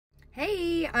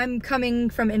Hey, I'm coming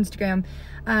from Instagram.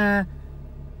 I'm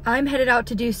headed out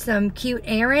to do some cute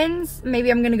errands.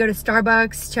 Maybe I'm gonna go to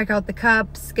Starbucks, check out the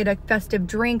cups, get a festive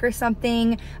drink or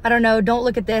something. I don't know, don't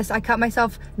look at this. I cut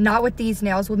myself, not with these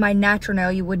nails, with my natural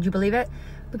nail. Would you believe it?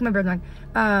 Look at my birthmark.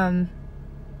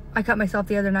 I cut myself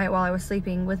the other night while I was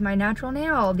sleeping with my natural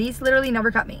nail. These literally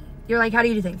never cut me. You're like, how do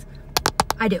you do things?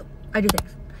 I do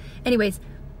things. Anyways,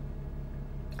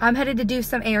 I'm headed to do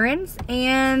some errands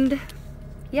and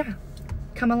yeah,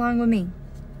 come along with me.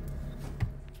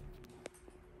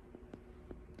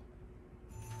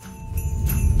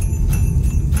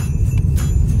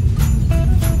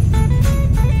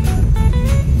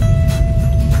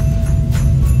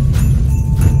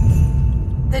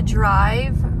 The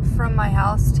drive from my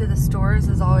house to the stores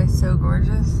is always so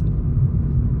gorgeous.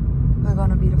 Live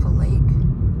on a beautiful lake.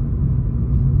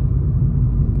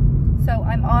 So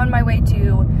I'm on my way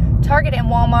to Target and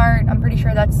Walmart. I'm pretty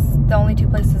sure that's the only two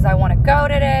places I want to go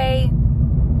today.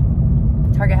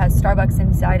 Target has Starbucks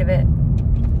inside of it.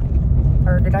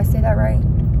 Or did I say that right?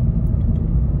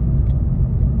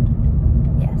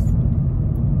 Yes.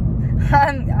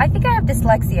 I think I have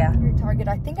dyslexia. Here at Target,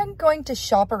 I think I'm going to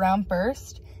shop around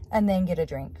first and then get a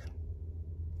drink.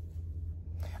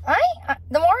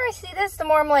 The more I see this, the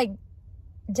more I'm like,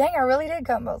 dang, I really did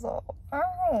cut myself.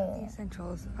 Oh. The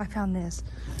essentials. I found this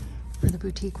for the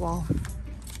boutique wall.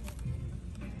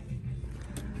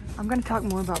 I'm gonna talk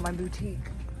more about my boutique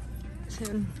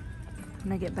soon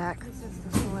when I get back. This is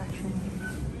the selection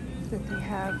that they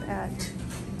have at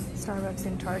Starbucks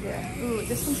and Target. Ooh,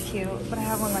 this one's cute, but I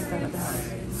have one like that at the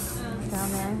house.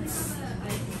 Down there.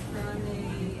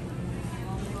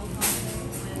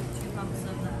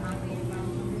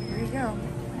 There you go.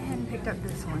 I hadn't picked up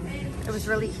this one. It was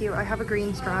really cute. I have a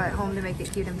green straw at home to make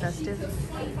it cute and festive.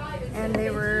 And they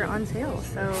were on sale,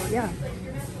 so yeah.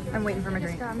 I'm waiting for my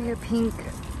drink. Got me a pink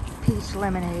peach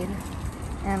lemonade,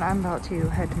 and I'm about to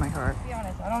head to my car. To be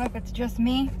honest, I don't know if it's just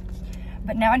me,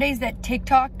 but nowadays that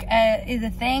TikTok is a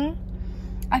thing.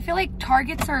 I feel like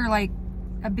Targets are like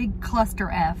a big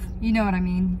cluster F. You know what I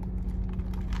mean?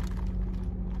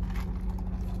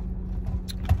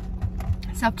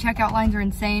 Self-checkout lines are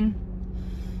insane.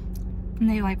 And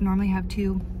they like normally have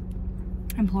 2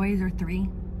 employees or 3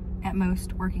 at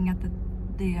most working at the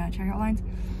checkout lines.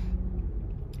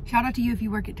 Shout out to you if you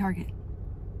work at Target.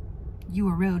 You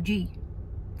a real G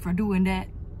for doing that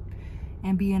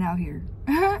and being out here.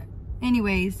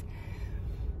 Anyways,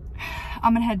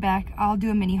 I'm gonna head back. I'll do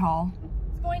a mini haul.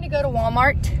 I'm going to go to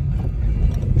Walmart.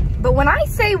 But when I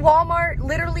say Walmart,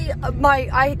 literally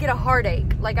I get a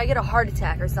heartache. Like I get a heart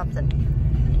attack or something.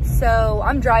 So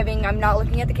I'm driving, I'm not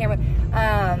looking at the camera.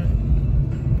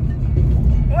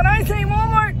 When I say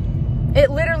Walmart, it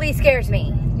literally scares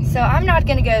me. So I'm not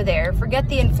gonna go there. Forget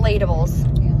the inflatables.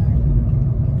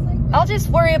 I'll just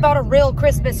worry about a real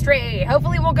Christmas tree.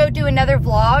 Hopefully we'll go do another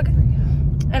vlog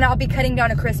and I'll be cutting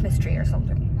down a Christmas tree or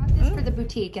something. Got this for the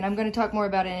boutique and I'm gonna talk more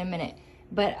about it in a minute.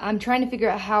 But I'm trying to figure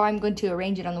out how I'm going to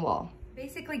arrange it on the wall.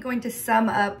 Basically going to sum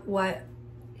up what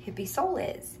Hippie Soul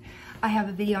is. I have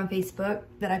a video on Facebook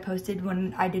that I posted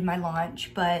when I did my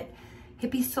launch, but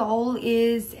Hippie Soul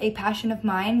is a passion of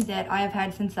mine that I have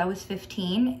had since I was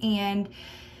 15, and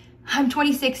I'm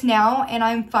 26 now, and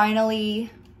I'm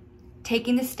finally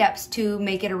taking the steps to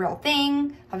make it a real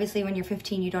thing. Obviously, when you're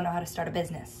 15, you don't know how to start a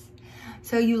business.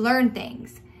 So you learn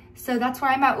things. So that's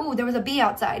where I'm at. Ooh, there was a bee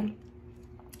outside.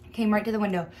 Came right to the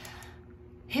window.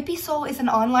 Hippie Soul is an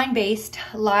online-based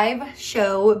live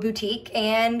show boutique,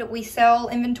 and we sell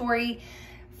inventory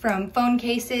from phone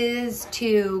cases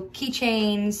to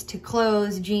keychains to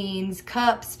clothes, jeans,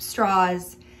 cups,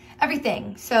 straws,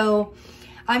 everything. So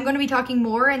I'm going to be talking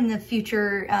more in the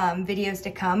future videos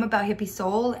to come about Hippie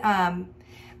Soul,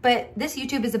 but this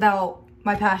YouTube is about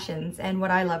my passions and what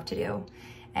I love to do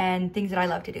and things that I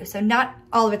love to do. So not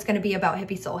all of it's going to be about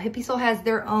Hippie Soul. Hippie Soul has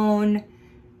their own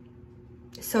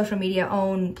social media,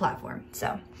 own platform.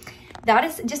 So that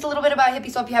is just a little bit about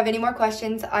Hippie Soul. If you have any more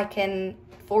questions, I can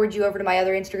forward you over to my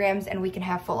other Instagrams and we can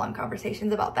have full-on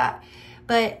conversations about that.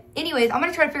 But anyways, I'm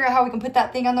gonna try to figure out how we can put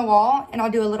that thing on the wall, and I'll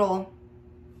do a little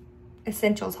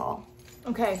essentials haul.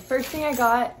 Okay, first thing I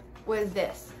got was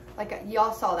this. Like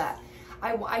y'all saw that.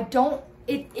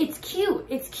 It's cute.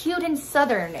 It's cute and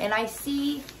Southern, and I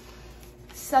see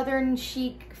Southern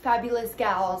chic, fabulous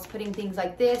gals putting things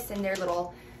like this in their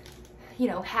little, you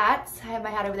know, hats. I have my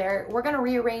hat over there. We're gonna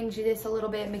rearrange this a little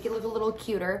bit, make it look a little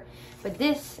cuter. But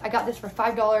this, I got this for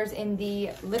 $5 in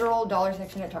the literal dollar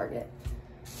section at Target.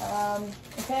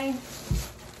 Okay.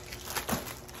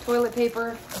 Toilet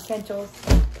paper, essentials.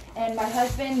 And my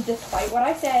husband, despite what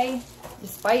I say,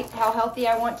 despite how healthy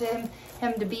I want him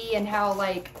to be and how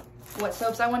like what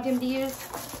soaps I want him to use.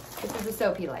 This is the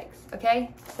soap he likes,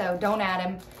 okay? So don't add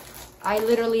him. I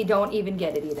literally don't even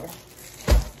get it either.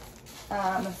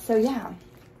 So yeah.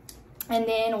 And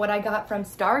then what I got from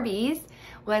Starbucks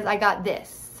was I got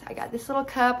this. I got this little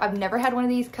cup. I've never had one of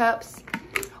these cups.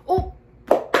 Oh,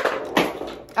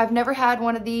 I've never had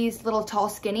one of these little tall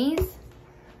skinnies.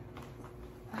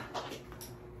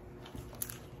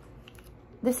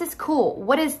 This is cool.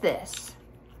 What is this?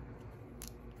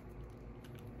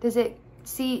 Does it,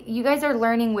 see, you guys are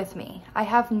learning with me. I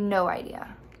have no idea.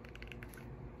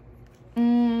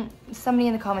 Somebody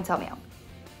in the comments help me out.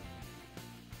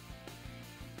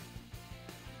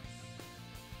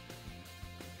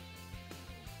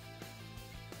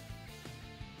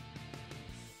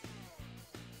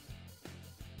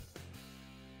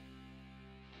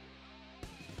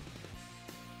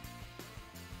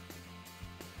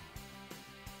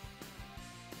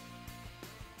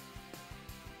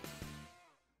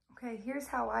 Okay, here's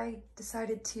how I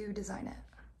decided to design it.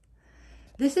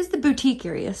 This is the boutique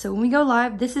area. So when we go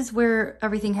live, this is where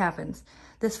everything happens.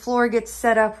 This floor gets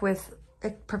set up with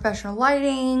professional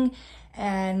lighting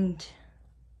and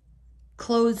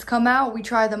clothes come out. We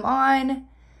try them on,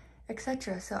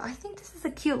 etc. So I think this is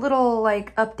a cute little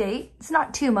like update. It's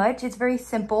not too much. It's very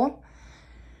simple.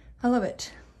 I love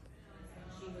it.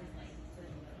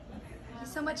 Thank you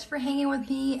so much for hanging with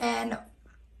me and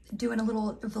doing a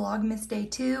little Vlogmas day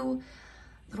 2,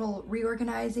 little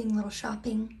reorganizing, little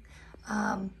shopping.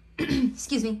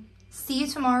 Excuse me. See you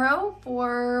tomorrow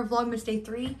for Vlogmas day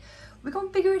 3. We're gonna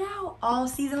figure it out all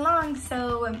season long.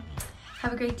 So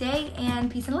have a great day and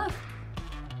peace and love.